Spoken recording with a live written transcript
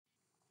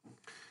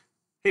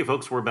Hey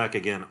folks, we're back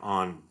again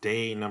on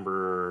day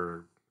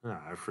number,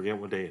 I forget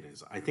what day it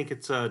is. I think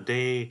it's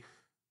day,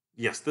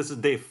 yes, this is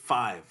day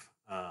 5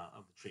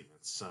 of the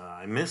treatments.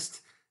 I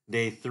missed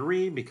day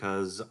 3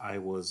 because I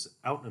was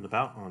out and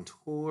about on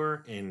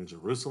tour in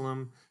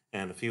Jerusalem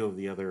and a few of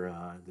the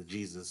other the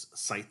Jesus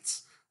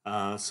sites.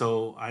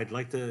 So I'd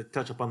like to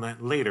touch up on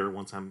that later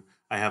once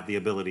I have the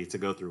ability to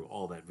go through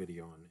all that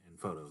video and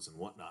photos and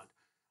whatnot.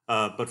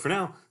 But for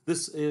now,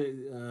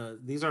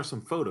 these are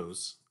some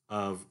photos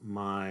of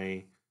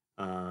my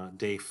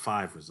day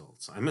 5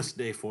 results. I missed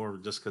day 4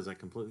 just because I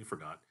completely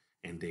forgot,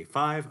 and day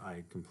 5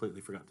 I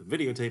completely forgot to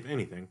videotape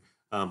anything.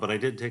 But I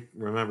did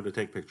remember to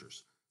take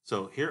pictures.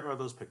 So here are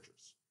those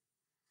pictures.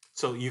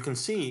 So you can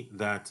see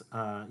that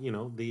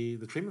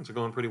the treatments are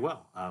going pretty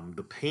well.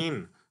 The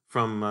pain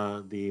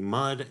from the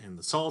mud and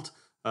the salt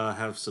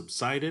have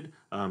subsided.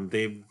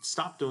 They've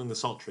stopped doing the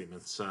salt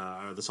treatments,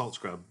 or the salt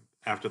scrub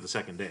after the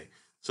second day.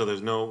 So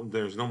there's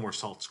no more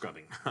salt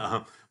scrubbing.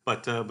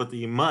 But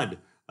the mud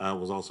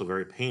was also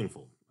very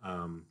painful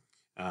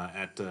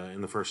at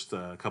in the first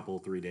couple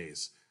 3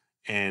 days.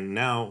 And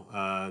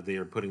now they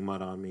are putting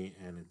mud on me,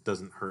 and it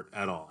doesn't hurt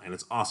at all, and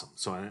it's awesome.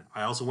 So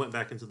I also went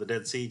back into the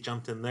Dead Sea,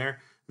 jumped in there,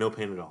 no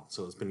pain at all.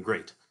 So it's been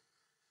great.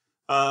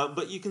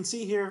 But you can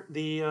see here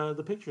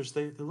the pictures.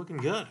 They're looking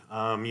good.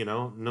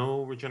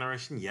 No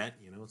regeneration yet.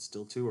 It's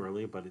still too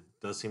early, but it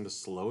does seem to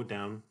slow it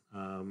down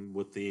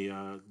with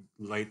the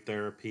light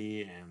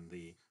therapy and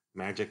the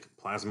magic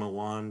plasma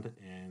wand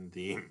and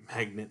the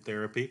magnet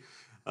therapy.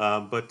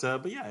 But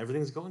yeah,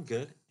 everything's going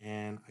good,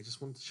 and I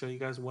just wanted to show you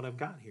guys what I've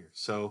got here.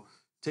 So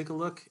take a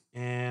look,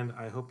 and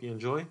I hope you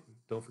enjoy.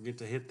 Don't forget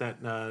to hit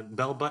that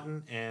bell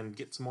button and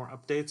get some more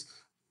updates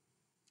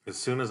as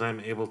soon as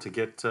I'm able to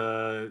get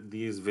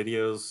these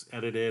videos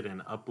edited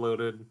and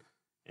uploaded,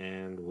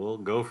 and we'll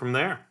go from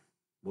there.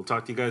 We'll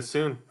talk to you guys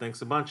soon.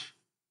 Thanks a bunch.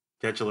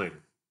 Catch you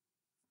later.